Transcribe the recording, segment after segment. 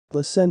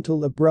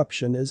Placental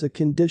abruption is a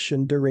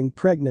condition during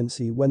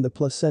pregnancy when the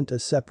placenta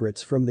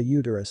separates from the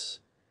uterus.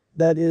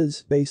 That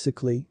is,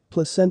 basically,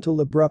 placental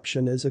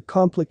abruption is a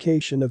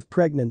complication of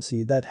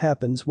pregnancy that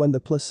happens when the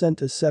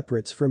placenta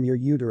separates from your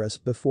uterus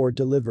before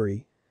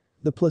delivery.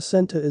 The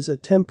placenta is a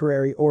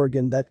temporary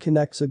organ that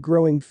connects a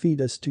growing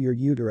fetus to your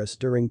uterus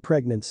during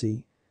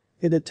pregnancy.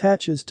 It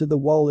attaches to the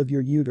wall of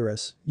your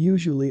uterus,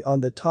 usually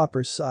on the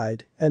topper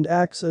side, and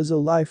acts as a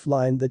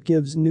lifeline that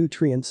gives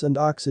nutrients and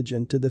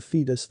oxygen to the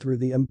fetus through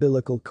the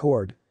umbilical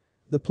cord.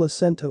 The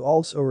placenta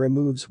also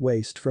removes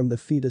waste from the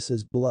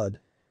fetus's blood.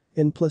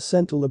 In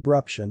placental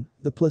abruption,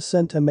 the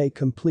placenta may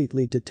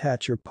completely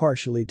detach or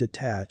partially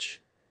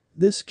detach.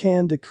 This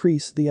can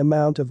decrease the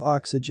amount of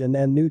oxygen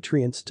and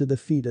nutrients to the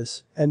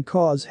fetus and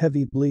cause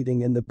heavy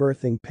bleeding in the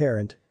birthing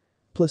parent.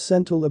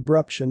 Placental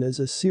abruption is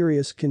a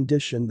serious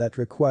condition that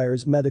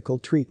requires medical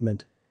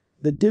treatment.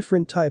 The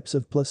different types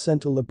of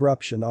placental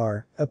abruption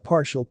are: a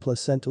partial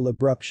placental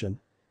abruption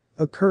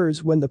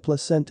occurs when the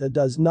placenta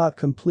does not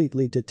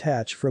completely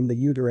detach from the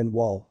uterine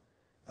wall.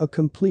 A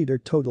complete or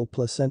total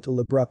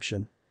placental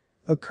abruption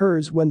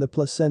occurs when the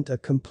placenta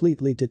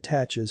completely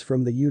detaches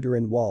from the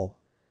uterine wall.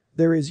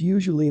 There is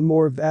usually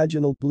more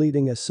vaginal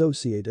bleeding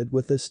associated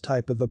with this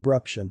type of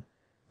abruption.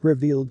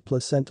 Revealed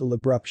placental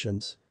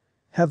abruptions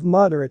have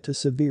moderate to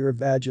severe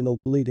vaginal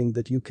bleeding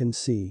that you can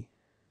see.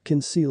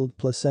 Concealed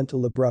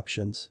placental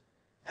abruptions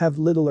have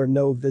little or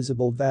no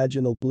visible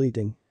vaginal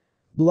bleeding.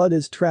 Blood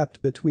is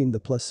trapped between the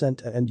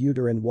placenta and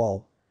uterine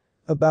wall.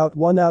 About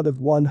 1 out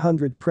of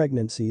 100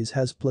 pregnancies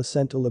has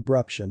placental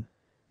abruption.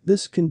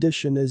 This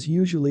condition is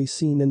usually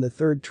seen in the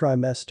third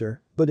trimester,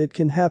 but it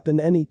can happen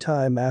any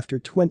time after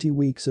 20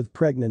 weeks of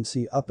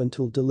pregnancy up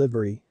until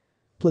delivery.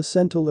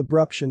 Placental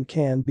abruption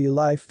can be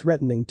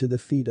life-threatening to the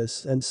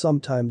fetus and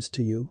sometimes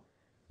to you.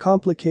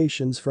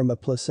 Complications from a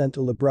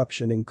placental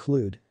abruption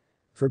include: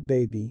 for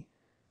baby,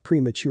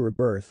 premature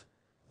birth,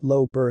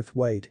 low birth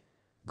weight,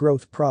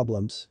 growth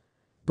problems,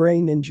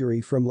 brain injury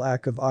from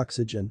lack of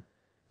oxygen,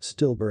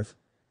 stillbirth.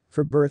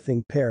 For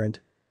birthing parent,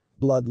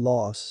 blood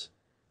loss,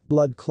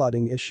 blood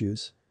clotting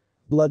issues,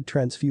 blood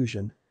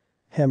transfusion,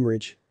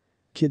 hemorrhage,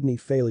 kidney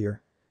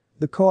failure.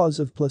 The cause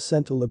of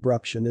placental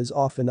abruption is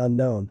often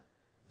unknown.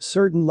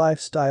 Certain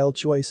lifestyle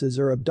choices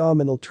or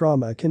abdominal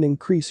trauma can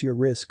increase your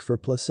risk for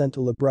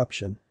placental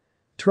abruption.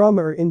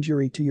 Trauma or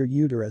injury to your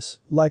uterus,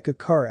 like a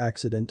car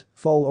accident,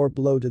 fall or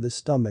blow to the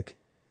stomach.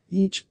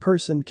 Each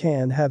person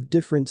can have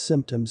different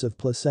symptoms of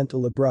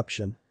placental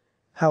abruption.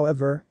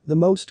 However, the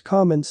most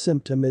common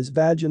symptom is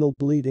vaginal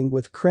bleeding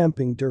with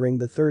cramping during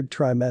the third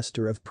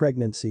trimester of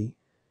pregnancy.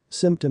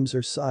 Symptoms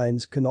or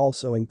signs can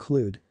also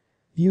include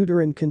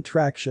uterine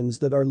contractions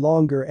that are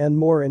longer and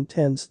more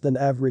intense than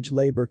average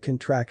labor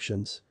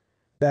contractions,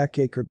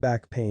 backache or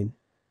back pain,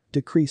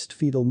 decreased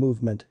fetal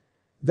movement.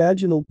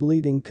 Vaginal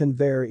bleeding can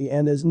vary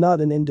and is not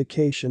an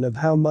indication of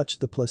how much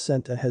the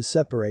placenta has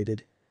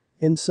separated.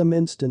 In some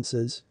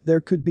instances,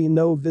 there could be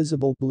no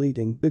visible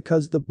bleeding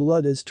because the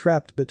blood is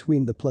trapped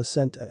between the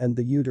placenta and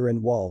the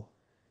uterine wall.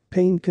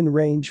 Pain can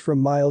range from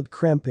mild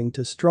cramping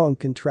to strong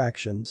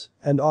contractions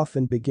and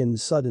often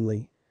begins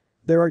suddenly.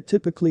 There are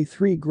typically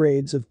 3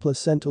 grades of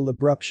placental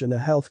abruption a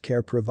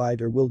healthcare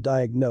provider will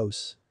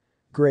diagnose.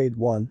 Grade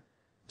 1.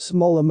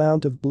 Small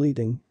amount of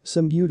bleeding,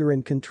 some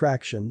uterine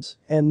contractions,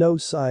 and no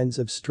signs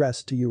of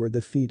stress to you or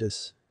the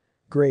fetus.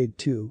 Grade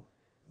 2.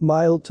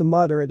 Mild to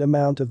moderate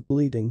amount of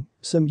bleeding,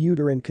 some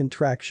uterine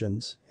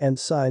contractions, and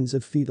signs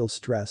of fetal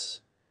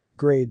stress.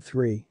 Grade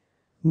 3.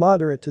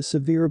 Moderate to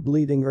severe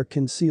bleeding or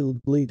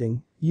concealed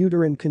bleeding,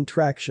 uterine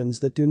contractions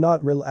that do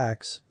not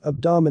relax,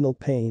 abdominal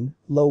pain,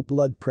 low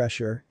blood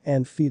pressure,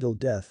 and fetal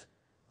death.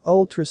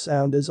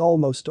 Ultrasound is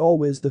almost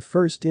always the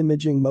first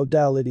imaging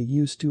modality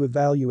used to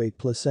evaluate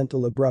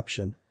placental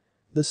abruption.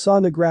 The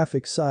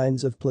sonographic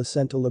signs of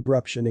placental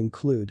abruption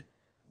include: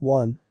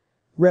 1.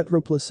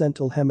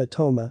 Retroplacental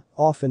hematoma,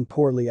 often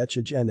poorly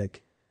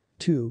echogenic.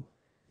 2.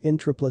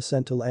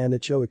 Intraplacental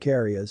anechoic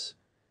areas.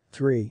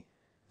 3.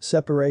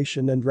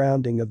 Separation and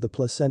rounding of the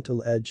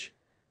placental edge.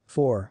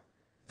 4.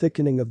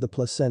 Thickening of the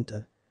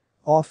placenta,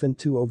 often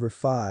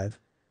 2/5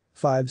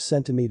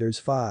 cm.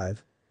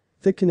 5.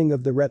 Thickening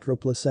of the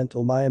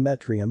retroplacental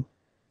myometrium,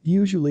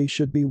 usually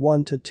should be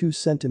 1 to 2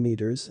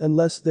 cm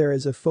unless there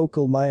is a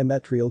focal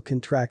myometrial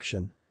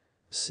contraction.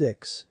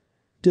 6.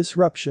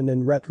 Disruption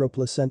in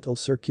retroplacental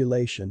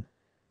circulation.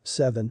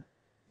 7.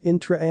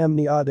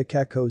 Intraamniotic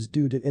echoes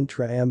due to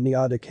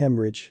intraamniotic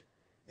hemorrhage.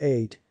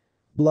 8.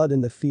 Blood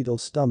in the fetal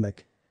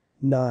stomach.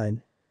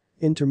 9.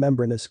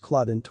 Intermembranous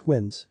clot in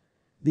twins.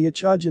 The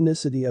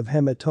echogenicity of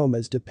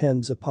hematomas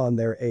depends upon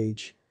their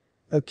age.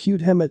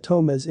 Acute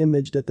hematomas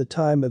imaged at the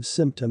time of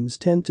symptoms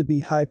tend to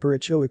be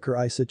hyperechoic or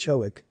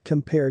isochoic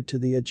compared to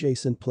the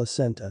adjacent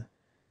placenta.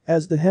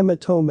 As the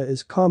hematoma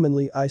is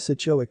commonly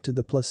isochoic to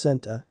the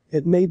placenta,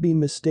 it may be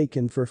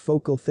mistaken for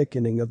focal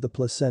thickening of the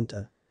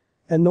placenta.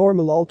 A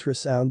normal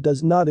ultrasound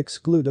does not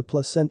exclude a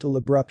placental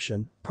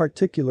abruption,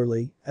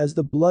 particularly as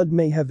the blood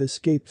may have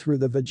escaped through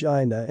the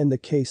vagina in the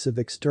case of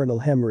external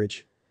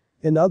hemorrhage.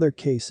 In other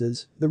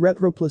cases, the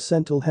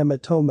retroplacental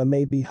hematoma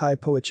may be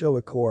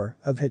hypoechoic or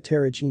of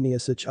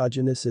heterogeneous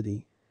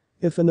echogenicity.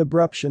 If an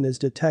abruption is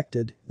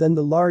detected, then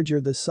the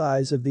larger the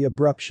size of the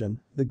abruption,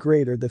 the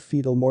greater the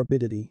fetal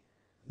morbidity.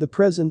 The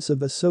presence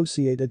of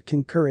associated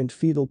concurrent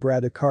fetal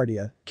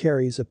bradycardia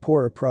carries a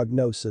poorer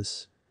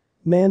prognosis.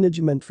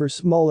 Management for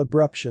small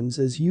abruptions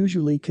is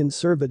usually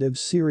conservative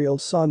serial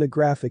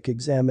sonographic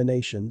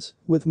examinations,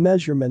 with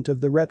measurement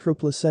of the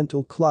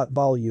retroplacental clot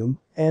volume,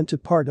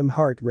 antepartum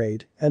heart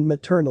rate, and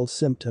maternal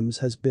symptoms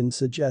has been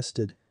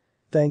suggested.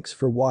 Thanks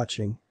for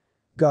watching.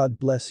 God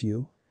bless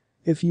you.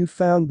 If you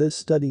found this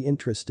study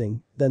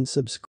interesting, then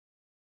subscribe.